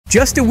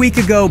Just a week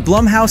ago,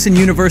 Blumhouse and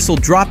Universal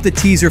dropped the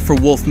teaser for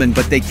Wolfman,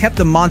 but they kept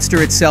the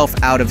monster itself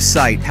out of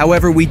sight.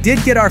 However, we did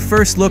get our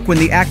first look when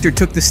the actor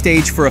took the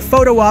stage for a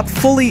photo op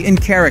fully in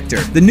character.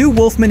 The new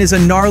Wolfman is a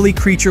gnarly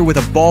creature with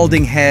a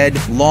balding head,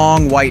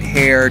 long white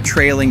hair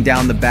trailing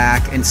down the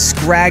back, and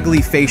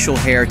scraggly facial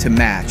hair to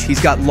match. He's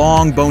got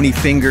long, bony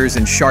fingers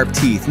and sharp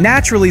teeth.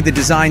 Naturally, the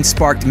design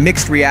sparked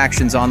mixed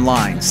reactions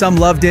online. Some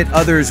loved it,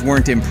 others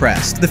weren't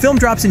impressed. The film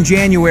drops in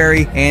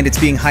January, and it's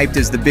being hyped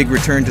as the big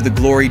return to the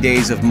glory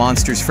days of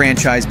Monsters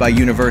franchise by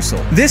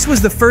Universal. This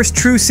was the first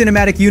true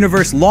cinematic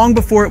universe long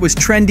before it was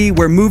trendy,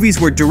 where movies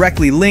were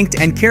directly linked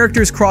and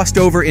characters crossed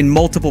over in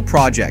multiple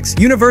projects.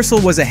 Universal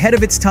was ahead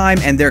of its time,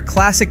 and their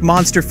classic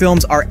monster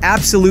films are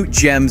absolute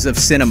gems of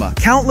cinema.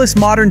 Countless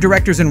modern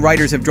directors and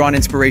writers have drawn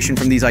inspiration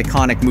from these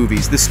iconic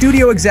movies. The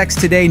studio execs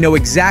today know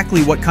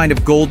exactly what kind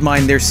of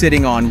goldmine they're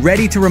sitting on,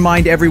 ready to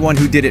remind everyone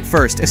who did it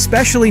first,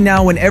 especially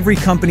now when every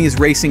company is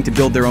racing to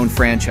build their own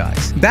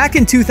franchise. Back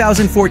in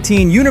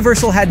 2014,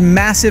 Universal had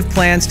massive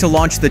plans to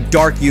launch the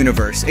Dark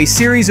Universe, a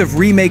series of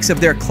remakes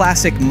of their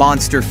classic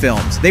monster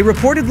films. They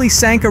reportedly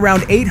sank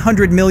around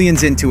 $800 million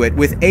into it,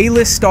 with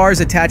A-list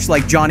stars attached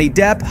like Johnny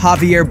Depp,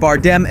 Javier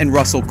Bardem, and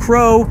Russell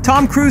Crowe.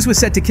 Tom Cruise was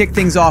set to kick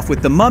things off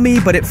with The Mummy,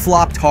 but it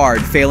flopped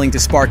hard, failing to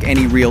spark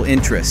any real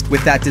interest.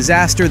 With that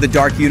disaster, the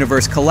Dark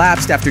Universe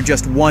collapsed after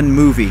just one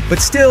movie. But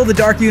still, the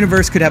Dark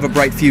Universe could have a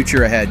bright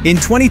future ahead. In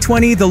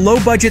 2020, the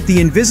low-budget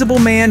The Invisible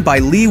Man by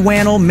Lee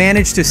Wannell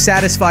managed to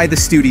satisfy the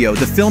studio.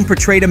 The film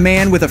portrayed a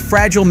man with a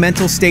fragile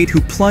mental state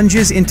who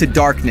plunges into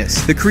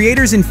darkness. The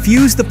creators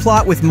infused the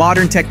plot with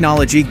modern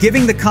technology,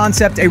 giving the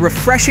concept a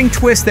refreshing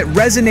twist that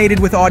resonated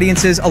with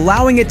audiences,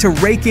 allowing it to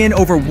rake in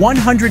over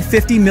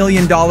 $150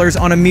 million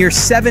on a mere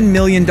 $7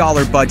 million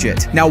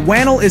budget. Now,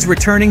 Wannell is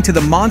returning to the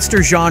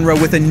monster genre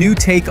with a new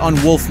take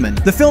on Wolfman.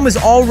 The film is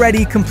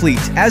already complete.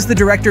 As the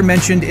director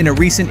mentioned in a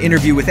recent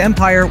interview with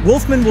Empire,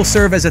 Wolfman will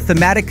serve as a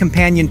thematic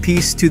companion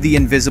piece to The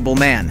Invisible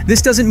Man.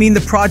 This doesn't mean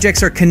the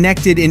projects are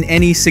connected in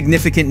any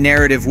significant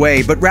narrative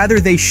way, but rather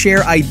they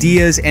share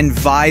ideas and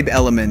vibe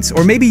elements.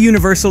 Or maybe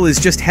Universal is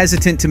just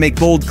hesitant to make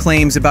bold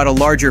claims about a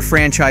larger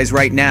franchise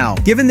right now.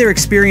 Given their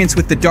experience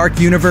with the Dark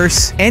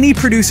Universe, any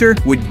producer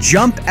would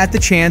jump at the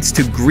chance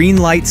to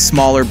greenlight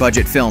smaller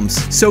budget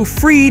films. So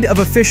freed of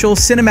official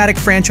cinematic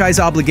franchise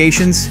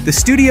obligations, the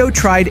studio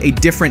tried a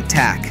different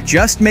tack.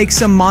 Just make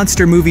some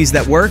monster movies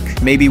that work,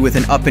 maybe with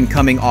an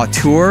up-and-coming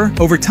auteur.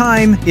 Over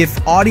time,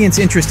 if audience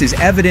interest is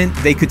evident,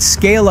 they could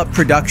scale up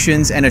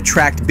productions and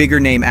attract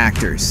bigger-name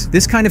actors.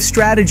 This kind of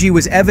strategy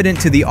was evident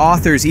to the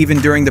authors even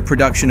during the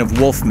production of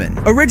Wolfman.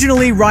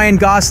 Originally, Ryan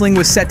Gosling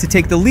was set to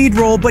take the lead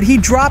role, but he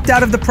dropped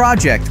out of the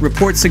project.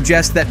 Reports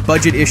suggest that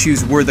budget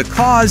issues were the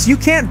cause. You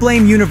can't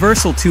blame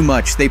Universal too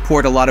much. They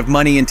poured a lot of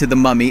money into The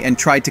Mummy and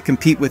tried to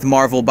compete with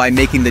Marvel by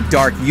making the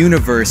Dark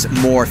Universe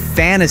more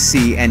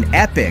fantasy and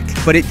epic,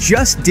 but it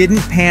just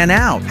didn't pan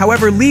out.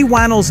 However, Lee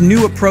Wannell's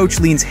new approach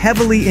leans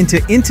heavily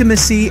into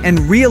intimacy and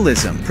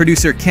realism.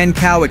 Producer Ken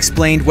Kao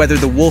explained whether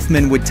the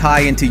Wolfman would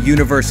tie into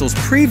Universal's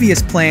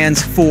previous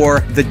plans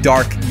for the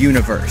Dark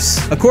Universe.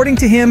 According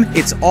to him,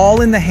 it's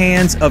all in the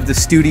hands of the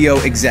studio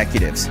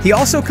executives. He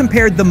also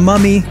compared The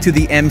Mummy to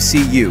the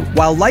MCU,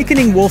 while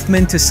likening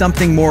Wolfman to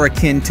something more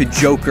akin to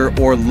Joker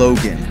or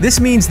Logan. This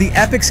means the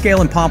epic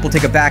scale and pomp will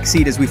take a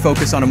backseat as we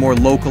focus on a more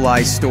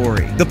localized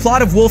story. The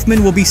plot of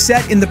Wolfman will be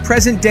set in the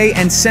present day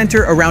and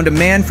center around a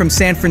man from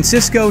San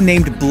Francisco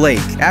named Blake.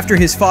 After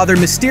his father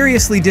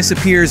mysteriously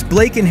disappears,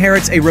 Blake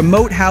inherits a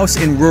remote house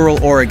in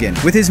rural Oregon.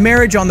 With his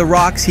marriage on the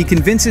rocks, he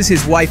convinces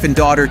his wife and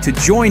daughter to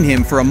join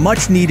him for a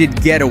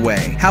much-needed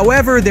getaway.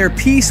 However, their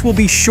peace will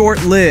be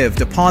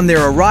short-lived. Upon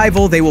their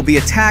arrival, they will be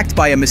attacked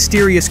by a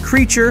mysterious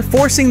creature,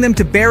 forcing them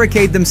to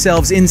barricade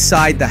themselves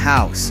inside the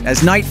house.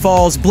 As night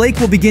falls, Blake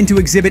will begin to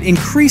exhibit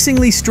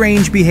increasingly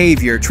strange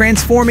behavior,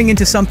 transforming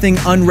into something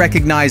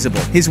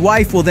unrecognizable. His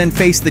wife will then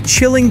face the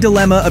chilling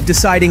dilemma of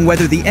deciding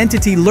whether the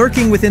entity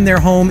lurking within their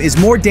home is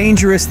more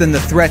dangerous than the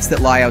threats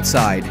that lie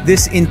outside.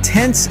 This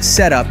intense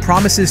setup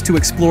promises to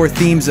explore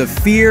themes of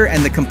fear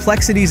and the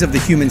complexities of the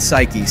human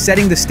psyche,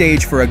 setting the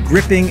stage for a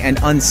gripping and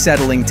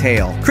unsettling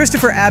tale.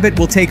 Christopher Abbott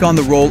will take on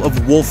the role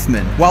of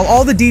Wolfman. While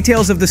all the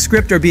details of the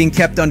script are being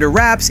kept under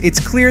wraps, it's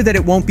clear that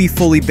it won't be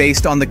fully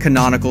based on the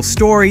canonical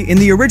story. In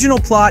the original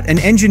plot, an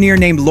engineer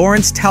named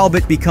Lawrence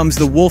Talbot becomes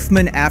the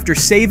Wolfman after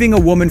saving a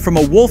woman from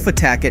a wolf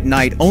attack at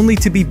night, only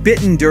to be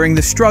bitten during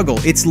the struggle.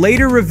 It's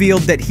later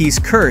revealed that he's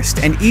cursed,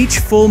 and each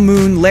full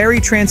moon, Larry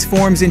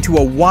transforms into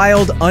a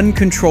wild,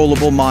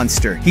 uncontrollable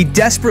monster. He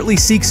desperately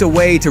seeks a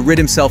way to rid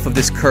himself of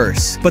this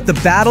curse, but the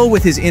battle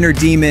with his inner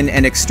demon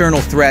and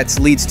external threats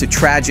leads to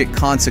tragic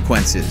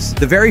consequences.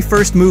 The very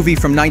first movie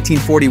from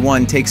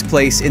 1941 takes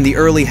place in the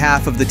early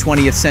half of the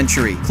 20th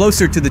century,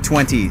 closer to the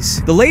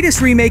 20s. The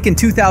latest remake in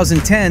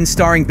 2010,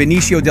 starring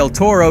Benicio del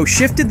Toro,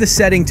 shifted the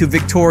setting to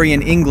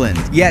Victorian England.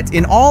 Yet,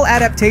 in all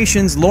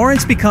adaptations,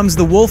 Lawrence becomes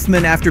the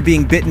Wolfman after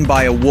being bitten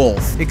by a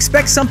wolf.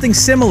 Expect something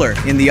similar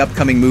in the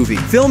upcoming movie.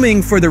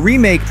 Filming for the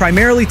remake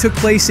primarily took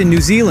place in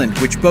New Zealand,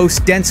 which boasts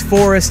dense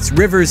forests,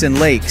 rivers, and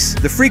lakes.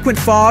 The frequent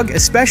fog,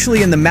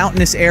 especially in the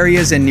mountainous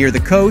areas and near near the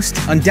coast,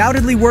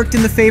 undoubtedly worked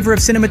in the favor of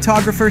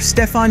cinematographer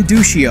Stefan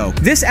Duccio.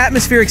 This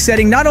atmospheric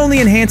setting not only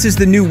enhances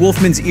the new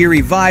Wolfman's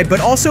eerie vibe, but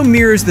also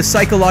mirrors the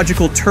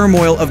psychological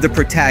turmoil of the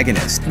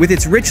protagonist. With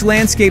its rich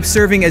landscape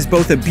serving as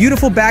both a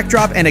beautiful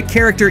backdrop and a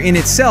character in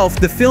itself,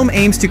 the film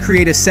aims to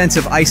create a sense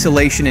of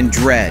isolation and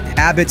dread.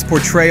 Abbott's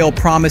portrayal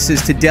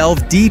promises to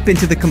delve deep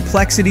into the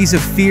complexities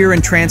of fear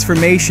and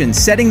transformation,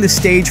 setting the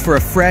stage for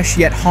a fresh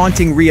yet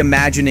haunting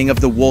reimagining of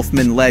the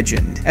Wolfman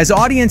legend. As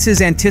audiences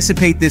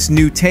anticipate this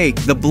new take,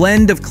 the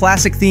blend of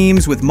classic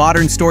themes with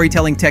modern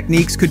storytelling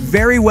techniques could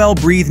very well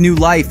breathe new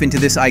life into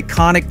this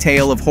iconic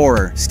tale of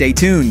horror. Stay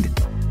tuned.